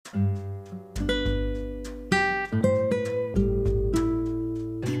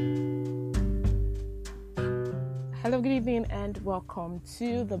Hello, good evening, and welcome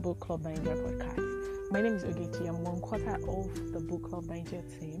to the Book Club Nigeria podcast. My name is Ogechi. I'm one quarter of the Book Club Nigeria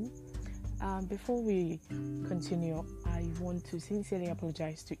team. Before we continue, I want to sincerely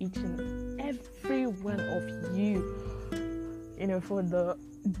apologize to each and every one of you, for the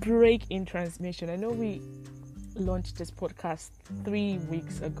break in transmission. I know we launched this podcast 3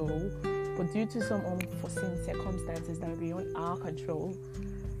 weeks ago, but due to some unforeseen circumstances that are beyond our control,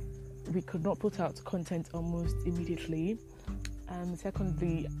 we could not put out content almost immediately. And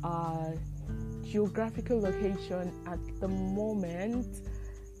secondly, our geographical location at the moment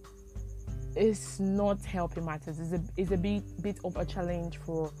is not helping matters. It's a bit of a challenge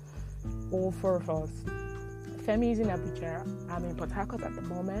for all four of us. Femi is in Abuja. I'm in Port Harcourt at the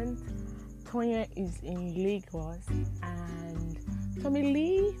moment. Tonya is in Lagos, and Tommy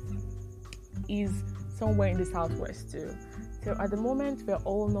Lee is somewhere in the southwest too. So at the moment we're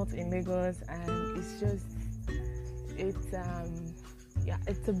all not in Lagos, and it's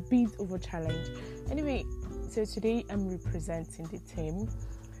a bit of a challenge. Anyway, so today I'm representing the team.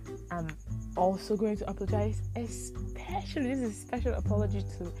 I'm also going to apologize, especially this is a special apology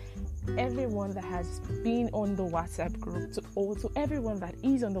to everyone that has been on the WhatsApp group, to everyone that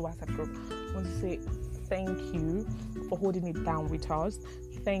is on the WhatsApp group. I want to say thank you for holding it down with us.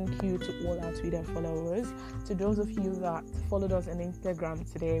 Thank you to all our Twitter followers. To those of you that followed us on Instagram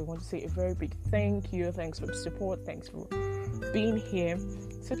today, I want to say a very big thank you. Thanks for the support. Thanks for being here.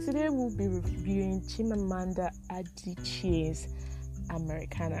 So today we'll be reviewing Chimamanda Adichie's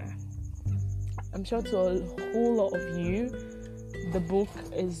Americana. I'm sure to a whole lot of you, the book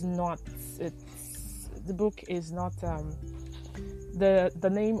is not the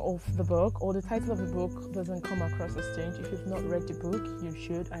name of the book or the title of the book doesn't come across as strange. If you've not read the book, you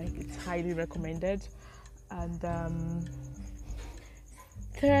should. It's highly recommended. And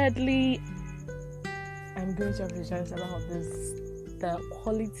thirdly, I'm going to apologize about the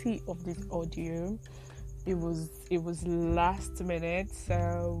quality of this audio. It was last minute,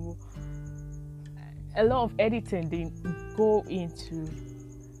 so a lot of editing didn't go into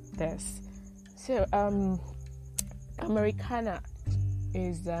this. So Americana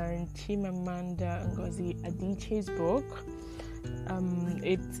is Chimamanda Ngozi Adichie's book.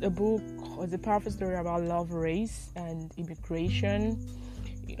 It's a book with a powerful story about love, race, and immigration.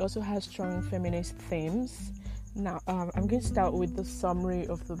 It also has strong feminist themes. Now, I'm going to start with the summary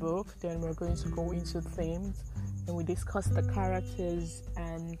of the book, then we're going to go into themes, and we discuss the characters,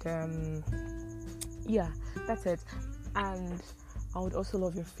 and that's it. And I would also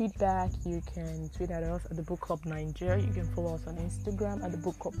love your feedback. You can tweet at us at the Book Club Nigeria. You can follow us on Instagram at the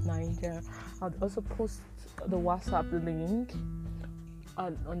Book Club Nigeria. I would also post the WhatsApp link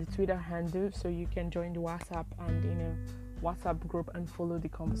on the Twitter handle, so you can join the WhatsApp and WhatsApp group and follow the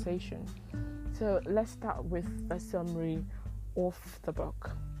conversation. So let's start with a summary of the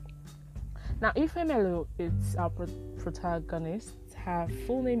book. Now, Ifemelo is our protagonist. Her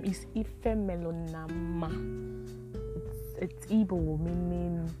full name is Ifemelo Nama. It's Igbo,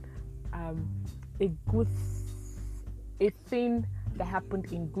 meaning a thing that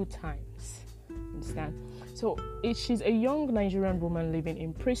happened in good times. Understand? So she's a young Nigerian woman living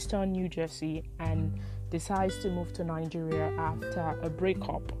in Princeton, New Jersey, and decides to move to Nigeria after a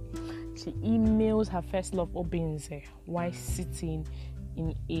breakup. She emails her first love, Obinze, while sitting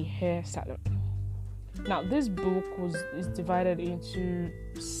in a hair salon. Now, this book is divided into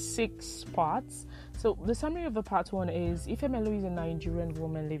 6 parts. So the summary of the part 1 is Ifemelo is a Nigerian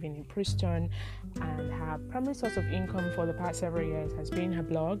woman living in Princeton, and her primary source of income for the past several years has been her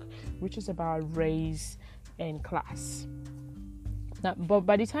blog, which is about race and class. Now, but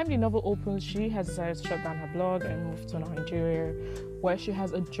by the time the novel opens, she has decided to shut down her blog and move to Nigeria, where she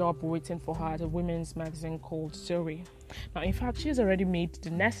has a job waiting for her at a women's magazine called Zoe. Now, in fact, she has already made the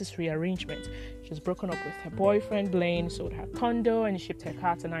necessary arrangements. She's broken up with her boyfriend, Blaine, sold her condo, and shipped her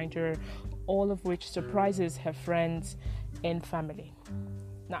car to Nigeria, all of which surprises her friends and family.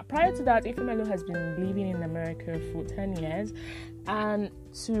 Now, prior to that, Ifemelo has been living in America for 10 years, and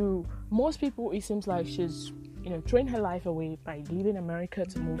to most people, it seems like she's throwing her life away by leaving America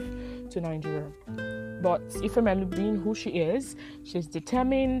to move to Nigeria. But Ifemelo, being who she is, she's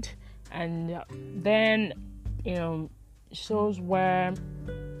determined, and then shows where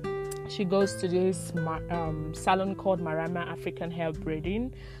she goes to this salon called Marama African Hair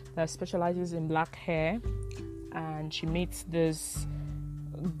Braiding that specializes in black hair, and she meets this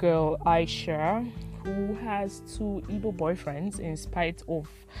girl Aisha, who has two Igbo boyfriends in spite of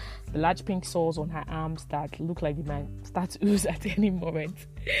the large pink sores on her arms that look like they might start to ooze at any moment.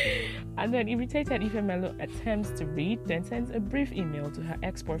 And then irritated Ifemelu attempts to read, then sends a brief email to her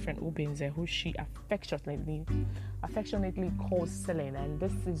ex-boyfriend Obinze, who she affectionately calls Selena. And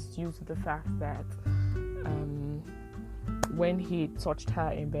this is due to the fact that when he touched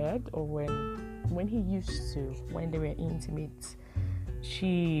her in bed, or when he used to, when they were intimate,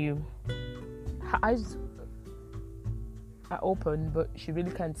 her eyes are open, but she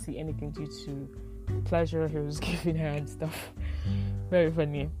really can't see anything due to the pleasure he was giving her and stuff. Very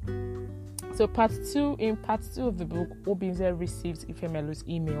funny. So in part two of the book, Obinze receives Ifemelu's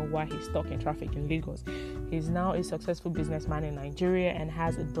email while he's stuck in traffic in Lagos. He's now a successful businessman in Nigeria and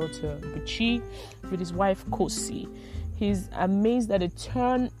has a daughter, Buchi, with his wife, Kosi. He's amazed at the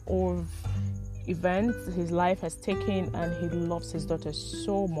turn of events his life has taken, and he loves his daughter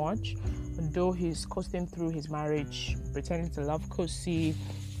so much. Though he's coasting through his marriage, pretending to love Kosi,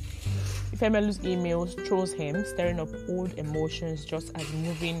 Ifemelu's emails throws him, stirring up old emotions just as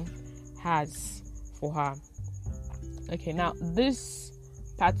moving has for her. Okay, now this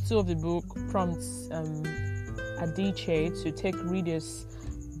part 2 of the book prompts Adichie to take readers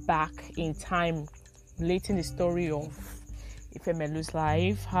back in time, relating the story of Ifemelu's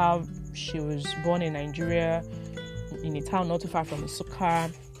life, how she was born in Nigeria, in a town not too far from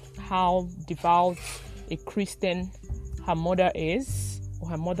Nsukka, how devout a Christian her mother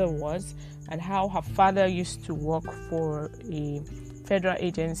was, and how her father used to work for a federal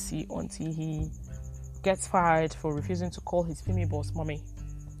agency until he gets fired for refusing to call his female boss mommy.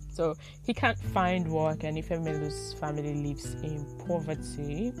 So he can't find work, and Ifemelu's family lives in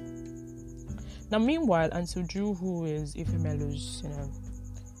poverty. Now, meanwhile, Ansuju, who is Ifemelu's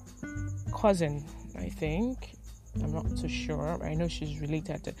cousin, I think, I'm not too sure, I know she's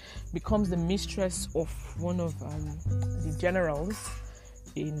related, becomes the mistress of one of the generals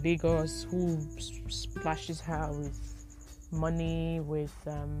in Lagos, who splashes her with money, with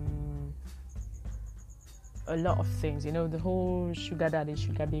a lot of things, the whole sugar daddy,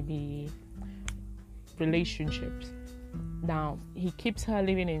 sugar baby relationships. Now, he keeps her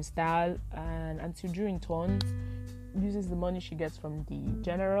living in style, and Ansuju in turn uses the money she gets from the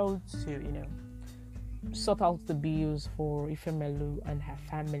general to, sort out the bills for Ifemelu and her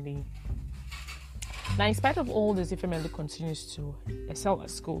family. Now, in spite of all this, Ifemelu continues to excel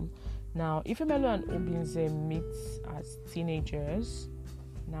at school. Now, Ifemelu and Obinze meet as teenagers.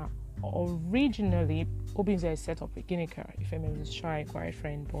 Now, originally, Obinze set up a Ginika, Ifemelu's shy, quiet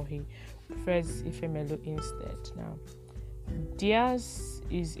friend, but he prefers Ifemelu instead. Now, theirs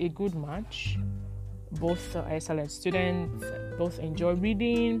is a good match. Both are excellent students, both enjoy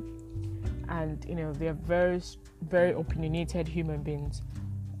reading, and they're very, very opinionated human beings.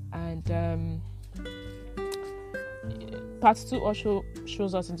 And part 2 also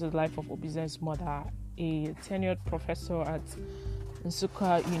shows us into the life of Obinze's mother, a tenured professor at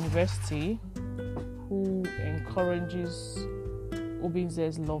Nsukka University, who encourages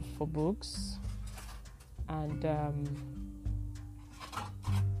Obinze's love for books. And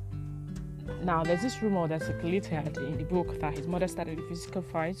now there's this rumor that circulated in the book that his mother started a physical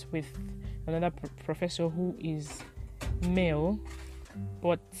fight with another professor who is male,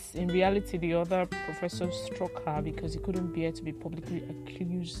 but in reality the other professor struck her because he couldn't bear to be publicly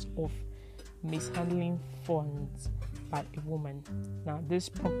accused of mishandling funds by a woman. Now, this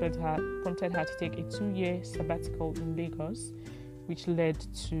prompted her to take a 2-year sabbatical in Lagos, which led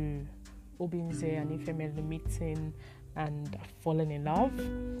to Obinze and Ifemelu meeting and falling in love.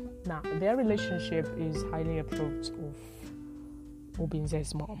 Now, their relationship is highly approved of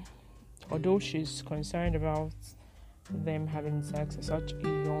Obinze's mom, although she's concerned about them having sex at such a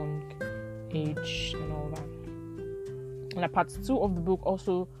young age and all that. And part 2 of the book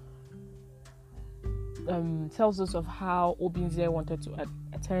also tells us of how Obinze wanted to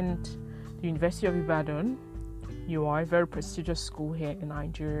attend the University of Ibadan, UI, a very prestigious school here in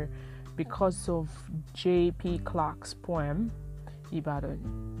Nigeria, because of J.P. Clark's poem, Ibadan.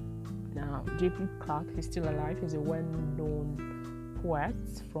 Now, J.P. Clark is still alive. He's a well-known poet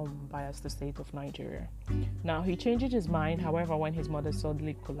from Bayelsa State of Nigeria. Now, he changes his mind, however, when his mother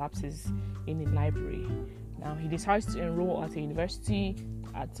suddenly collapses in a library. Now, he decides to enroll at a university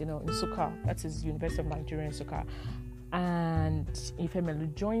at Nsukka. That is University of Nigeria in Nsukka. And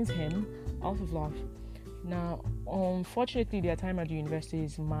Ifemelu joins him out of love. Now, unfortunately, their time at the university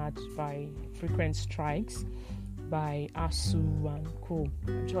is marred by frequent strikes by ASU and co.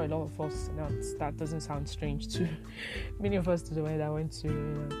 I'm sure a lot of us, that doesn't sound strange to many of us to the way that went to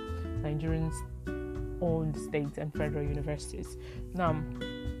Nigerian owned state and federal universities. Now,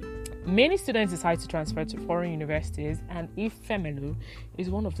 Many students decide to transfer to foreign universities, and Ifemelu is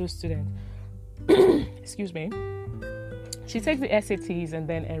one of those students. Excuse me. She takes the SATs and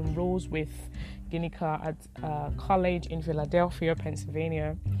then enrolls with Ginika at a college in Philadelphia,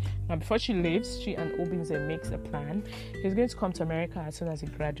 Pennsylvania. Now, before she leaves, she and Obinze makes a plan. He's going to come to America as soon as he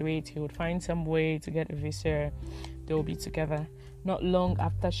graduates. He would find some way to get a visa. They will be together. Not long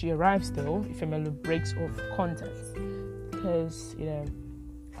after she arrives, though, Ifemelu breaks off contact because,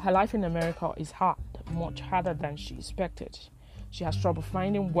 her life in America is hard, much harder than she expected. She has trouble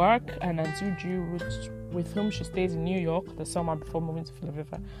finding work, and Auntie Uju, with whom she stays in New York the summer before moving to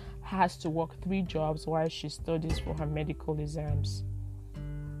Philadelphia, has to work 3 jobs while she studies for her medical exams.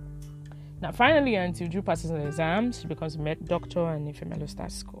 Now, finally, Auntie Uju passes the exams. She becomes a med doctor, and Ifemelu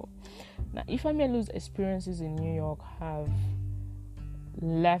starts school. Now, Ifemelu's experiences in New York have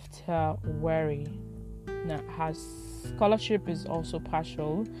left her wary. Now, her scholarship is also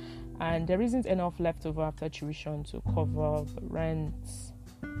partial, and there isn't enough left over after tuition to cover the rent.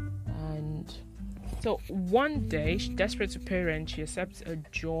 And so one day, desperate to pay rent, she accepts a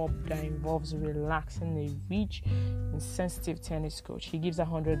job that involves relaxing a rich, insensitive tennis coach. He gives her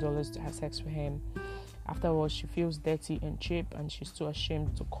 $100 to have sex with him. Afterwards, she feels dirty and cheap, and she's too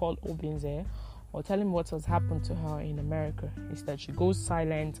ashamed to call Obinze or tell him what has happened to her in America. Instead, she goes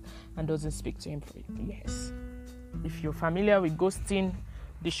silent and doesn't speak to him for years. If you're familiar with ghosting,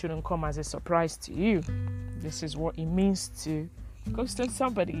 this shouldn't come as a surprise to you. This is what it means to ghosting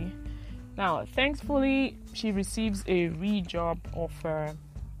somebody. Now, thankfully, she receives a re-job offer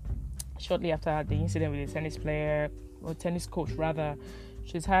shortly after the incident with the tennis coach rather.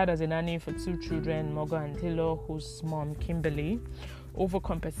 She's hired as a nanny for 2 children, Mogo and Taylor, whose mom, Kimberly,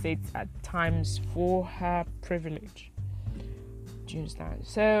 overcompensates at times for her privilege. Do you understand?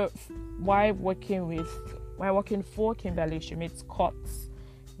 So, while working for Kimberly, she meets Cots.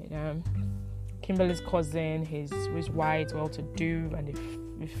 Kimberly's cousin, he's white, well-to-do, and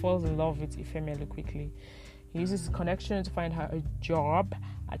he falls in love with Ifemelu quickly. He uses his connection to find her a job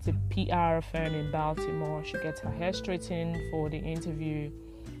at a PR firm in Baltimore. She gets her hair straightened for the interview,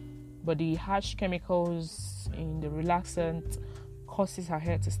 but the harsh chemicals in the relaxant causes her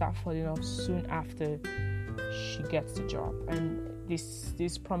hair to start falling off soon after she gets the job. And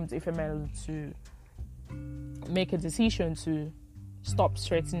this prompts Ifemelu to make a decision to stop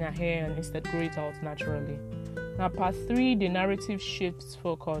straightening her hair and instead grow it out naturally. Now, part 3, the narrative shifts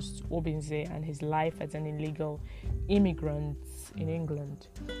focus to Obinze and his life as an illegal immigrant in England.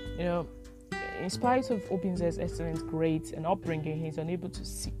 In spite of Obinze's excellent grades and upbringing, he's unable to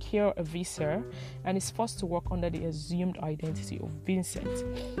secure a visa and is forced to work under the assumed identity of Vincent,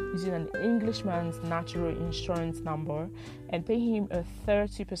 using an Englishman's natural insurance number and paying him a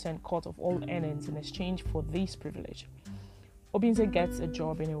 30% cut of all earnings in exchange for this privilege. Obinze gets a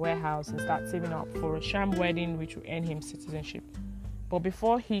job in a warehouse and starts saving up for a sham wedding which will earn him citizenship. But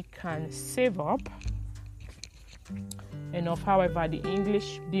before he can save up enough, however, the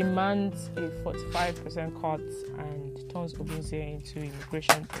English demands a 45% cut and turns Obinze into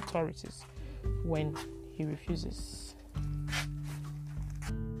immigration authorities when he refuses.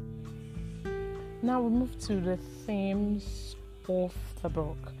 Now we move to the themes of the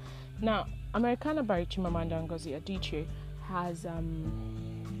book. Now, Americana by Chimamanda Ngozi Adichie has a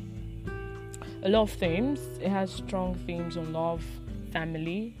lot of themes. It has strong themes on love,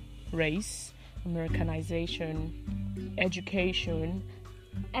 family, race, Americanization, education,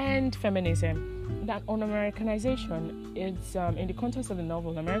 and feminism. That on Americanization, it's in the context of the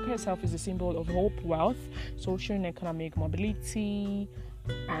novel, America itself is a symbol of hope, wealth, social and economic mobility,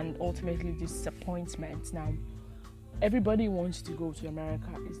 and ultimately disappointment. Now, everybody wants to go to America.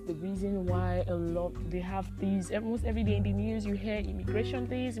 It's the reason why they have these almost every day in the news. You hear immigration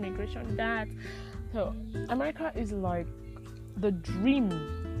this, immigration that. So America is like the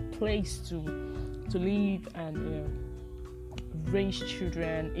dream place to live and raise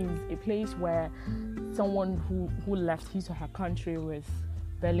children. In a place where someone who left his or her country with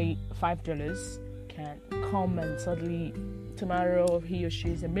barely $5 can come and suddenly tomorrow he or she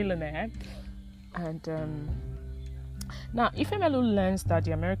is a millionaire. And now, Ifemelu learns that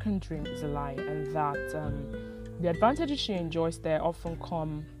the American dream is a lie and that the advantages she enjoys there often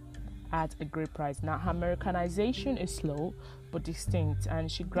come at a great price. Now, her Americanization is slow but distinct, and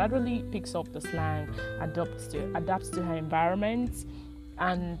she gradually picks up the slang, adapts to her environment,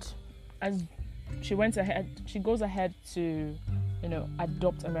 and as she goes ahead to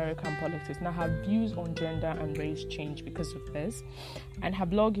adopt American politics. Now, her views on gender and race change because of this, and her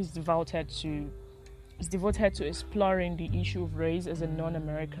blog is devoted to exploring the issue of race as a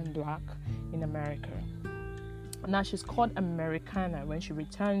non-American black in America. Now she's called Americana when she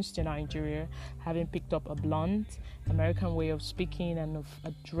returns to Nigeria, having picked up a blunt American way of speaking and of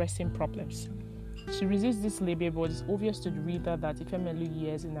addressing problems. She resists this label, but it's obvious to the reader that Ifemelu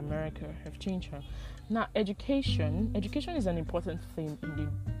years in America have changed her. Now, education is an important theme in the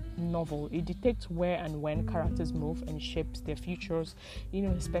novel. It dictates where and when characters move and shapes their futures in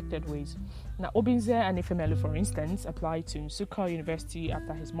unexpected ways. Now, Obinze and Ifemelu, for instance, apply to Nsukka University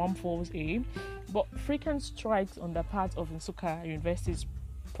after his mom falls ill, but frequent strikes on the part of Nsukka University's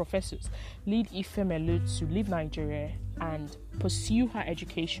professors lead Ifemelu to leave Nigeria and pursue her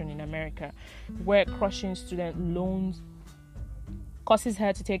education in America, where crushing student loans causes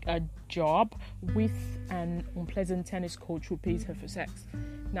her to take a job with an unpleasant tennis coach who pays her for sex.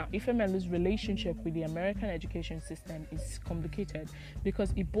 Now, Ifemelu's relationship with the American education system is complicated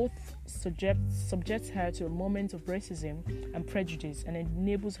because it both subjects her to a moment of racism and prejudice and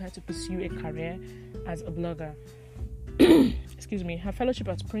enables her to pursue a career as a blogger. Excuse me. Her fellowship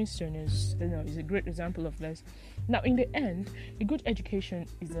at Princeton is a great example of this. Now, in the end, a good education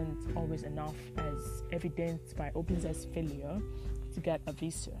isn't always enough, as evidenced by Obinze's failure to get a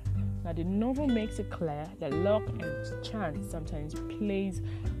visa. Now, the novel makes it clear that luck and chance sometimes plays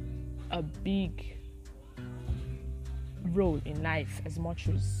a big role in life as much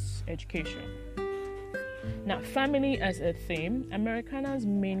as education. Now, family as a theme, Americana's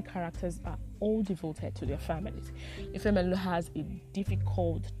main characters are all devoted to their families. Ifemelu has a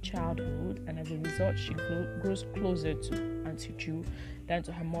difficult childhood, and as a result, she grows closer to Auntie Ju than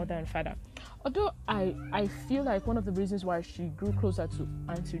to her mother and father. Although I feel like one of the reasons why she grew closer to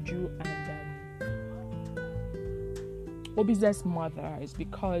Auntie Ju and Obize's mother is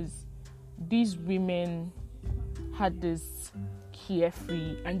because these women had this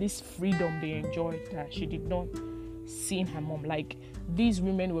carefree and this freedom they enjoyed that she did not see in her mom. Like, these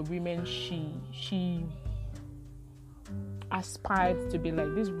women were women she aspired to be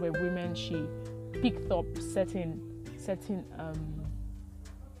like. These were women she picked up certain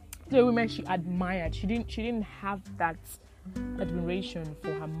the women she admired. She didn't have that admiration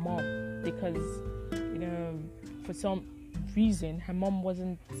for her mom because, for some reason her mom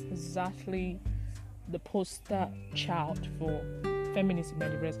wasn't exactly the poster child for feminism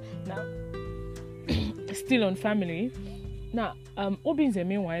and the rest. Now, still on family. Now, Obinze,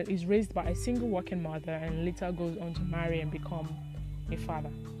 meanwhile, is raised by a single working mother and later goes on to marry and become a father.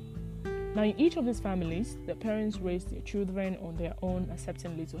 Now, in each of these families, the parents raise their children on their own,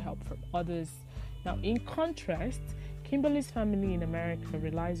 accepting little help from others. Now, in contrast, Kimberly's family in America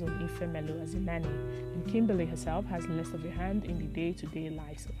relies on Ifemelu as a nanny, and Kimberly herself has less of a hand in the day-to-day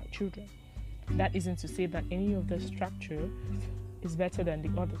lives of her children. That isn't to say that any of the structure is better than the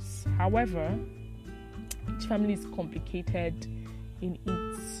others. However, each family is complicated in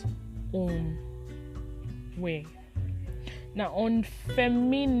its own way. Now, on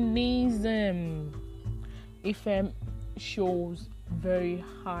feminism, Ifem shows very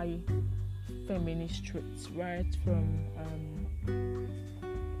high feminist traits right from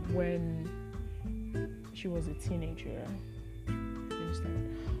when she was a teenager. You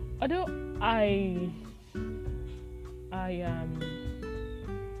understand? Although I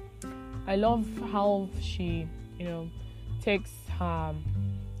love how she, takes her,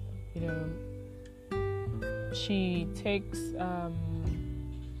 she takes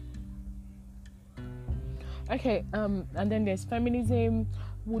and then there's feminism.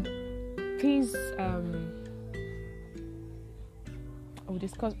 Would please I will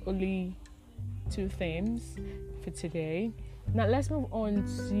discuss only two themes for today. Now let's move on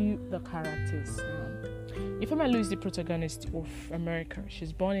to the characters. Ifemelu is the protagonist of America.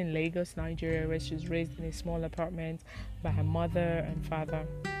 She's born in Lagos, Nigeria, where she's raised in a small apartment by her mother and father.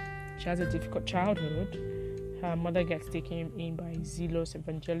 She has a difficult childhood. Her mother gets taken in by a zealous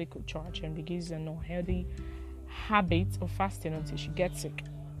evangelical church and begins an unhealthy habit of fasting until she gets sick.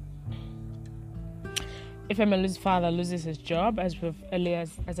 Ifemelu's father loses his job, as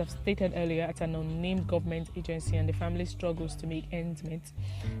I've stated earlier, at an unnamed government agency, and the family struggles to make ends meet.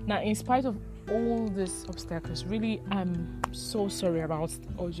 Now, in spite of all these obstacles, really, I'm so sorry about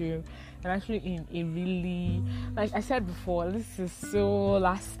audio. I'm actually in a really, like I said before, this is so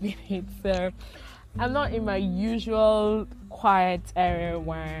last minute. So I'm not in my usual quiet area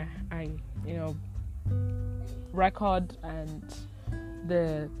where I, record, and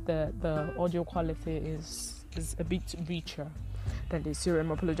the audio quality is a bit richer than this. So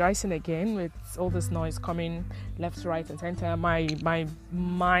I'm apologizing again with all this noise coming left, right, and center. My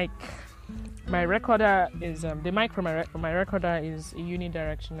recorder is the mic from my recorder is a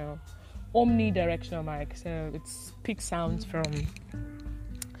omnidirectional mic, so it picks sounds from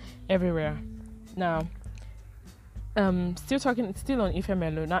everywhere. Now, Still on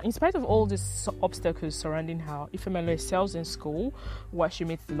Ifemelo. Now, in spite of all these obstacles surrounding her, Ifemelo excels in school, where she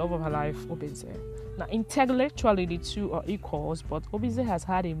meets the love of her life, Obinze. Now, intellectually, the two are equals, but Obinze has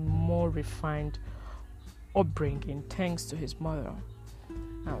had a more refined upbringing thanks to his mother.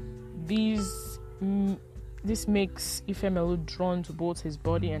 Now, this makes Ifemelu drawn to both his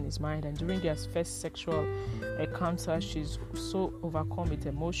body and his mind, and during their first sexual encounter, she's so overcome with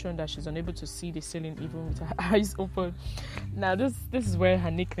emotion that she's unable to see the ceiling even with her eyes open. Now, this is where her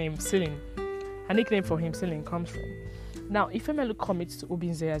nickname for him, Ceiling, comes from. Now, Ifemelu commits to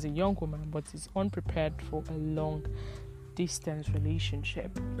Obinze as a young woman, but is unprepared for a long-distance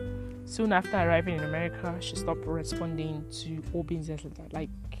relationship. Soon after arriving in America, she stopped responding to Obinze's letter.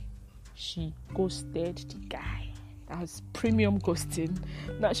 She ghosted the guy. That's premium ghosting.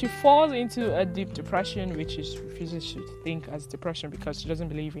 Now she falls into a deep depression, which she refuses to think as depression because she doesn't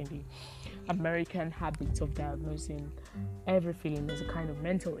believe in the American habit of diagnosing every feeling as a kind of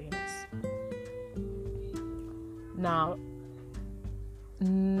mental illness. Now,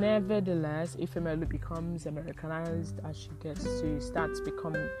 nevertheless, Ifemelu becomes Americanized as she gets to starts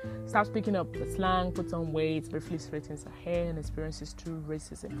picking up the slang, puts on weight, briefly straightens her hair, and experiences true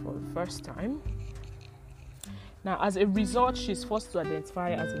racism for the first time. Now, as a result, she's forced to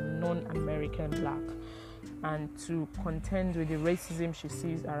identify as a non-American black and to contend with the racism she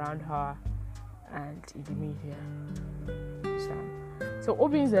sees around her and in the media. So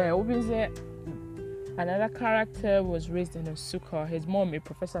Obinze, another character, was raised in Nsukka. His mom, a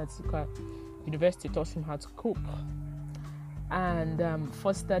professor at Nsukka University, taught him how to cook and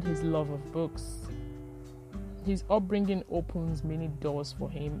fostered his love of books. His upbringing opens many doors for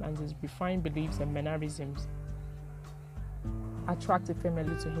him, and his refined beliefs and mannerisms attract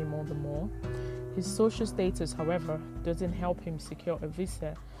Ifemelu to him all the more. His social status, however, doesn't help him secure a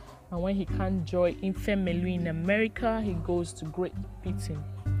visa, and when he can't join Ifemelu in America, he goes to Great Britain,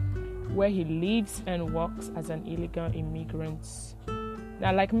 where he lives and works as an illegal immigrant.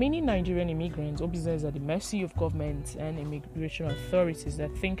 Now, like many Nigerian immigrants, Obinze is at the mercy of government and immigration authorities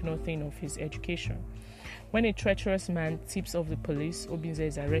that think nothing of his education. When a treacherous man tips off the police, Obinze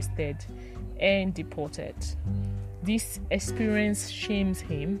is arrested and deported. This experience shames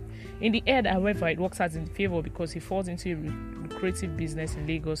him. In the end, however, it works out in favor because he falls into a lucrative business in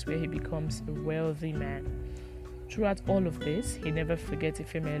Lagos where he becomes a wealthy man. Throughout all of this, he never forgets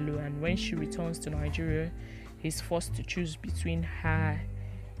Ifemelu, and when she returns to Nigeria, he's forced to choose between her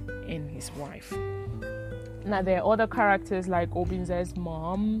and his wife. Now, there are other characters like Obinze's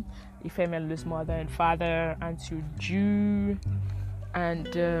mom, Ifemelu's mother and father, Auntie Uju, and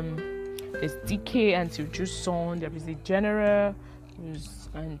there's DK, Auntie Uju's son. There is the general who's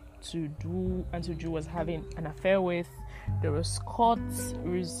Auntie Uju was having an affair with. There was Scott,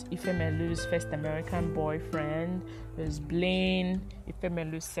 who's Ifemelu's first American boyfriend. There's Blaine,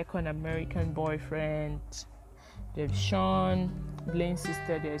 Ifemelu's second American boyfriend. There's Sean, Blaine's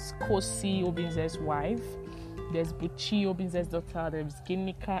sister. There's Kosi, Obinze's wife. There's Buchi, Obinze's daughter. There's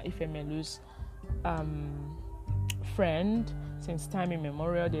Ginika, Ifemelu's friend since time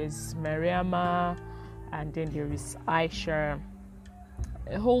immemorial. There's Mariama, and then there is Aisha.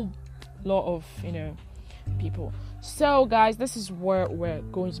 A whole lot of people. So guys, this is where we're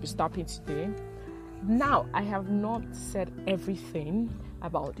going to be stopping today. Now, I have not said everything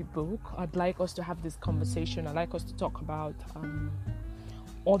about the book. I'd like us to have this conversation. I'd like us to talk about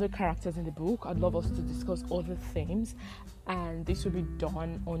other characters in the book. I'd love us to discuss other themes, and this will be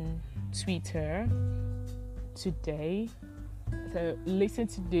done on Twitter today. So listen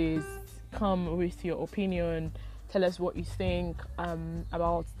to this, come with your opinion, tell us what you think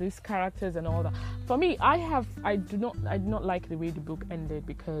about these characters and all that. For me, I do not like the way the book ended,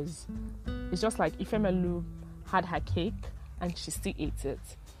 because it's just like Ifemelu had her cake and she still ate it.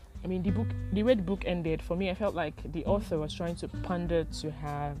 I mean, the way the book ended, for me, I felt like the author was trying to pander to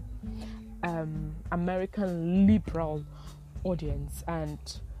her American liberal audience and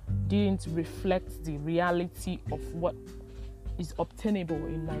didn't reflect the reality of what is obtainable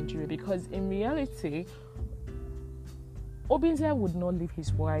in Nigeria. Because in reality, Obinze would not leave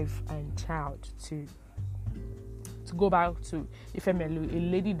his wife and child to go back to Ifemelu, a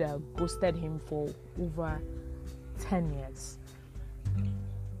lady that ghosted him for over 10 years.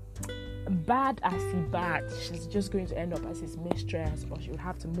 Bad as he bad, she's just going to end up as his mistress, or she would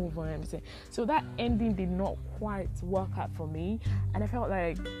have to move on and everything. So that ending did not quite work out for me, and I felt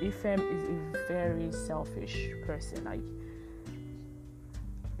like Ifem is a very selfish person. Like,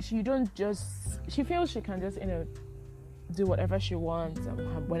 she feels she can just do whatever she wants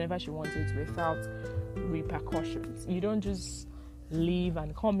and whenever she wants it without repercussions. You don't just leave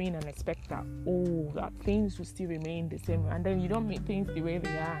and come in and expect that that things will still remain the same, and then you don't make things the way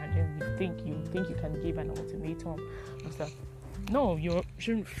they are, and then you think you can give an ultimatum and stuff. No, you're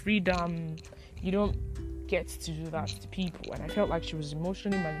showing freedom. You don't get to do that to people. And I felt like she was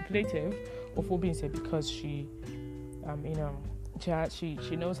emotionally manipulative of what being said, because she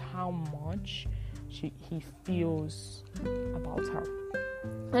knows how much he feels about her.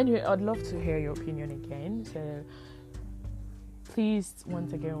 Anyway, I'd love to hear your opinion again. So please,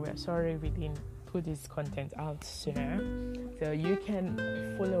 once again, we're sorry we didn't put this content out sooner. So you can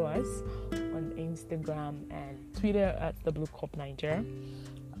follow us on Instagram and Twitter at the Blue Cup Niger,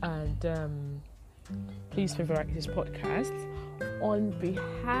 and please favorite this podcast. On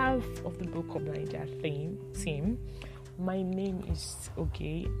behalf of the Blue Cup Niger team, my name is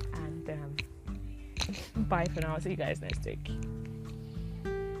Oge, and bye for now. See you guys next week.